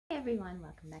everyone,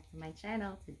 welcome back to my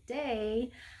channel. Today,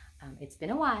 it's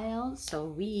been a while, so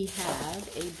we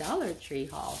have a Dollar Tree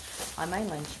haul. On my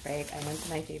lunch break, I went to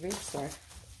my favorite store,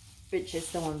 which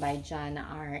is the one by John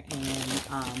R. in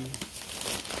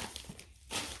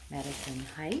Madison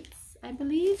Heights, I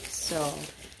believe. So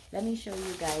let me show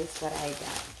you guys what I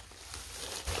got.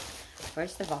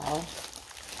 First of all,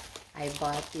 I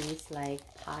bought these like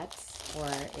pots, or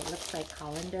it looks like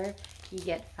colander. You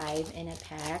get 5 in a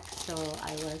pack, so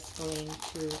I was going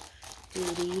to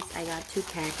do these. I got 2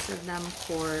 packs of them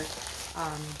for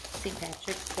St.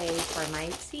 Patrick's Day for my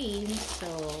team.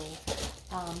 So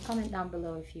comment down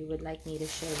below if you would like me to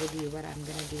share with you what I'm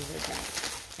gonna do with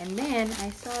that. And then I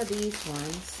saw these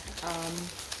ones.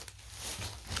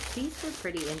 These were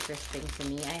pretty interesting to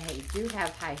me. I do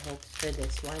have high hopes for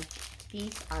this one.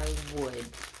 These are wood,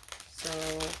 so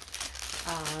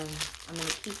I'm gonna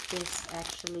keep this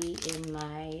actually in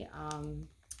my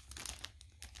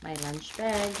my lunch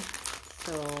bag.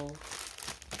 So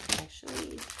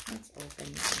actually, let's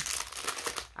open them.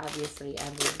 Obviously, I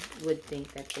would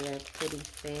think that they're pretty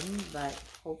thin, but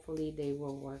hopefully they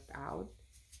will work out.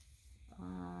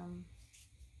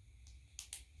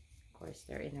 Of course,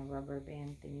 they're in a rubber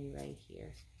band thingy right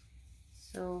here.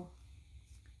 So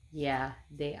yeah,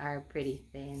 they are pretty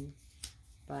thin,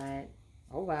 but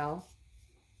oh well.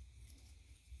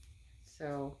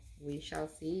 So we shall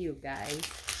see, you guys.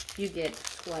 You get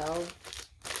 12,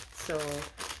 so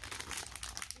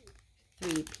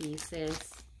 3 pieces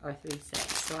or 3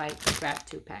 sets. So I grabbed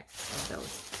 2 packs of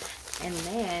those. And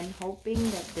then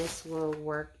hoping that this will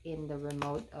work in the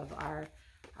remote of our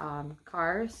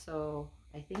car. So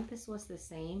I think this was the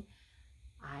same.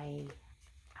 I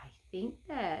think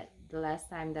that the last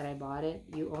time that I bought it,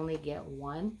 you only get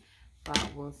 1, but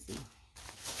we'll see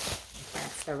if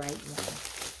that's the right one.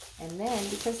 And then,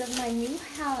 because of my new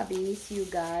hobbies, you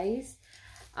guys,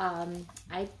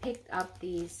 I picked up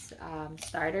these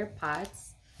starter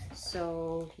pots.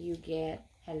 So you get,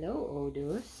 hello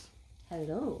Odus,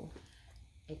 hello.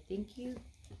 I think you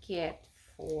get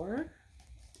 4.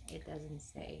 It doesn't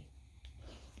say.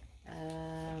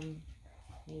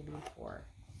 Maybe 4.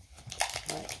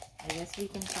 But I guess we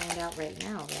can find out right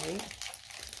now, right?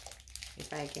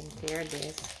 If I can tear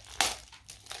this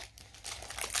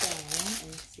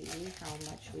and see how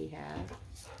much we have.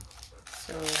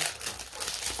 So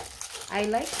I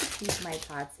like to keep my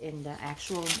pots in the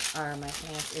actual, or my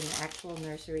plants in the actual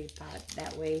nursery pot.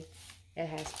 That way it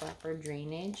has proper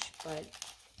drainage. But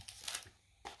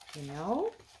you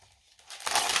know,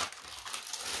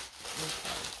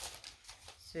 okay.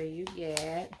 So you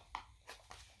get,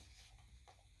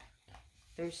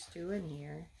 there's 2 in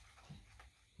here.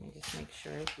 Let me just make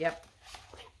sure. Yep.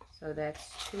 So that's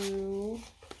 2,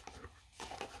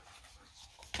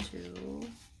 2,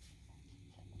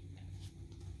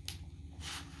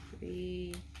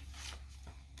 3,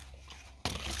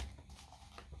 4.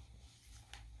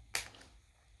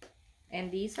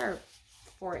 And these are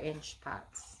 4-inch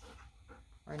pots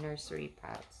or nursery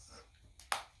pots.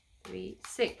 3,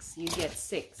 6. You get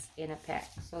 6 in a pack,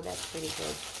 so that's pretty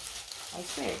good. I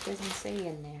swear it doesn't say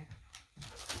in there.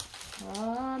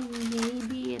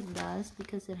 Maybe it does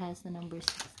because it has the number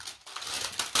 6.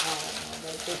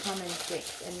 They come in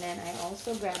 6. And then I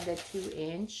also grabbed the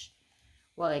 2-inch.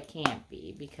 Well, it can't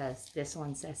be because this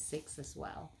one says 6 as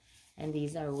well. And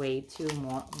these are way too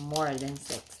more than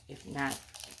 6, if not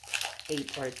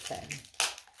 8 or 10.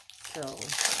 So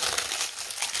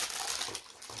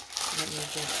let me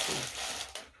just see.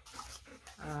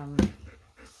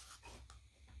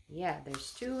 Yeah,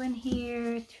 there's 2 in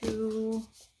here, 2.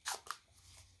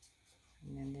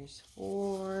 And then there's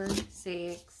 4,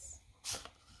 6,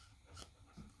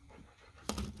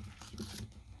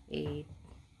 8,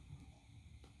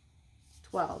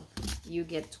 12. You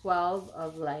get 12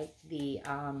 of like the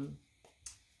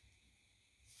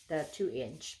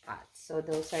 2-inch pots. So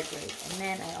those are great. And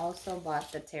then I also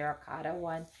bought the terracotta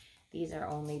one. These are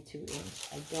only 2-inch.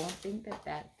 I don't think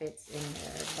that fits in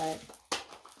there, but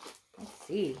let's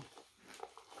see.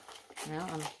 Now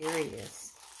I'm curious.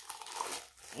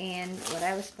 And what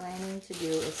I was planning to do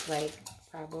is like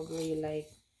probably like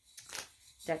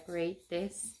decorate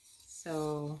this.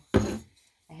 So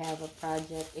I have a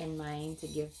project in mind to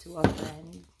give to a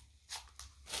friend.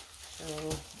 So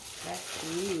let's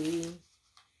see.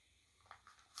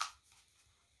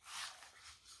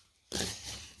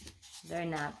 They're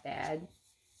not bad.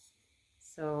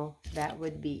 So that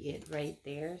would be it right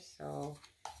there. So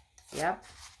yep,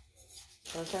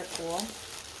 those are cool.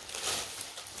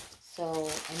 So,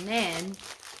 and then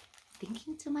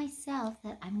thinking to myself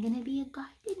that I'm gonna be a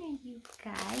gardener, you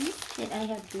guys. That I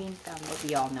have green thumb, but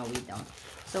we all know we don't.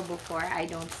 So before, I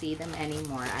don't see them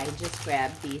anymore. I just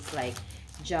grab these like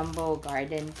jumbo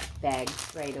garden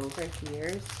bags right over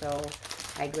here. So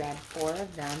I grabbed 4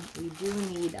 of them. We do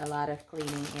need a lot of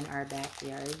cleaning in our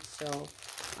backyard. So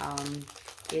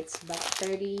it's about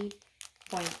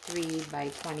 30.3 by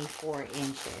 24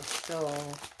 inches. So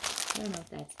I don't know if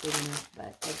that's big enough,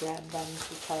 but I grabbed them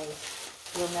because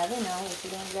you'll never know. If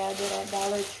you don't grab it at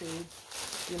Dollar Tree,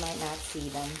 you might not see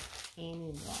them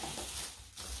anymore.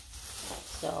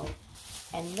 So,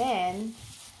 and then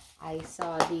I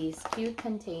saw these cute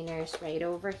containers right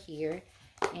over here.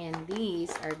 And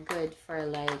these are good for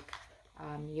like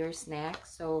your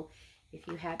snacks. So if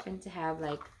you happen to have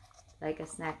like a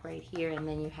snack right here, and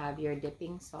then you have your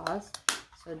dipping sauce,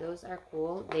 so those are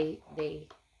cool. They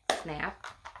snap.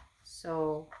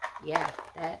 So yeah,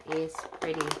 that is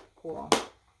pretty cool.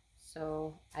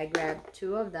 So I grabbed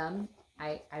 2 of them.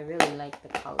 I really like the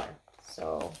color.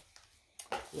 So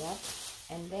yep.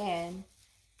 And then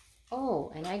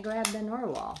oh, and I grabbed the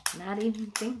Narwhal, not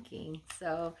even thinking.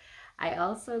 So I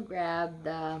also grabbed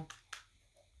the,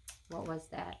 what was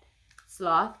that?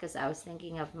 Sloth, because I was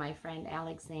thinking of my friend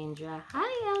Alexandra.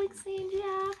 Hi,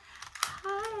 Alexandra.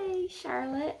 Hi,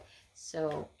 Charlotte.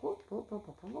 So,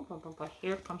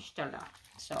 here comes Stella.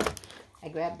 So, I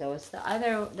grabbed those.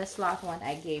 The sloth one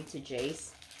I gave to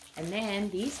Jace. And then,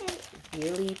 these are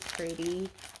really pretty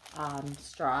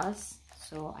straws.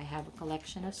 So, I have a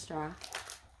collection of straw.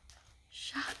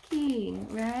 Shocking,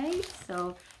 right?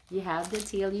 So, you have the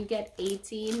teal. You get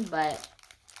 18, but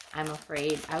I'm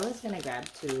afraid I was going to grab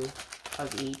 2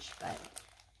 of each, but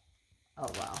oh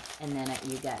well. And then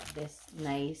you got this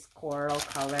nice coral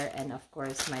color, and of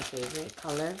course my favorite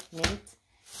color, mint.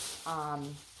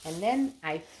 And then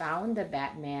I found the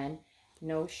Batman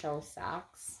no-show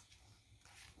socks.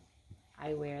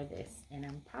 I wear this, and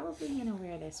I'm probably gonna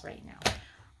wear this right now.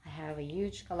 I have a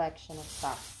huge collection of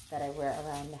socks that I wear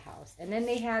around the house. And then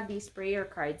they have these prayer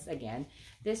cards again.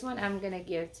 This one I'm gonna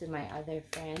give to my other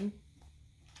friend,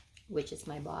 which is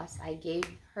my boss. I gave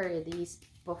her these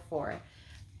before,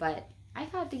 but I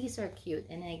thought these are cute,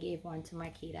 and I gave one to my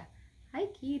Kita. Hi,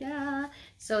 Kita.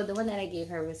 So the one that I gave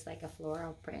her was like a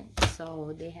floral print.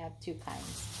 So they have 2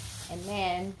 kinds. And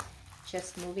then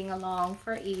just moving along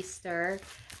for Easter,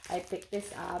 I picked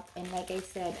this up, and like I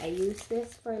said, I use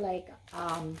this for like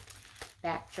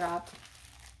backdrop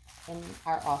in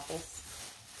our office,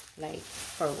 like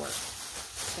for work.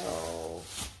 So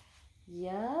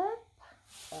yep.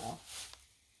 So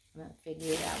I'm gonna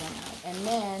figure that one out. And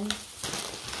then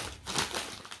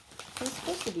it's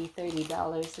supposed to be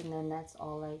 $30, and then that's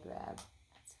all I grabbed.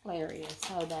 It's hilarious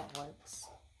how that works.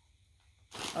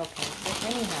 Okay, but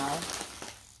anyhow,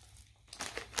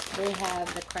 they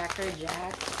have the Cracker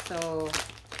Jack, so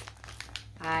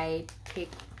I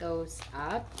picked those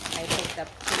up. I picked up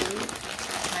 2.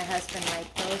 My husband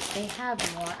liked those. They have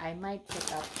more. I might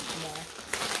pick up more.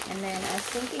 And then I was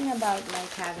thinking about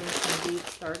like having some beef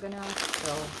stroganoff,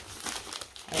 so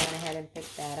I went ahead and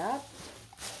picked that up.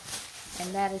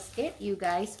 And that is it, you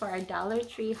guys, for our Dollar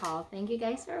Tree haul. Thank you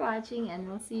guys for watching, and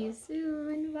we'll see you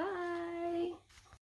soon. Bye!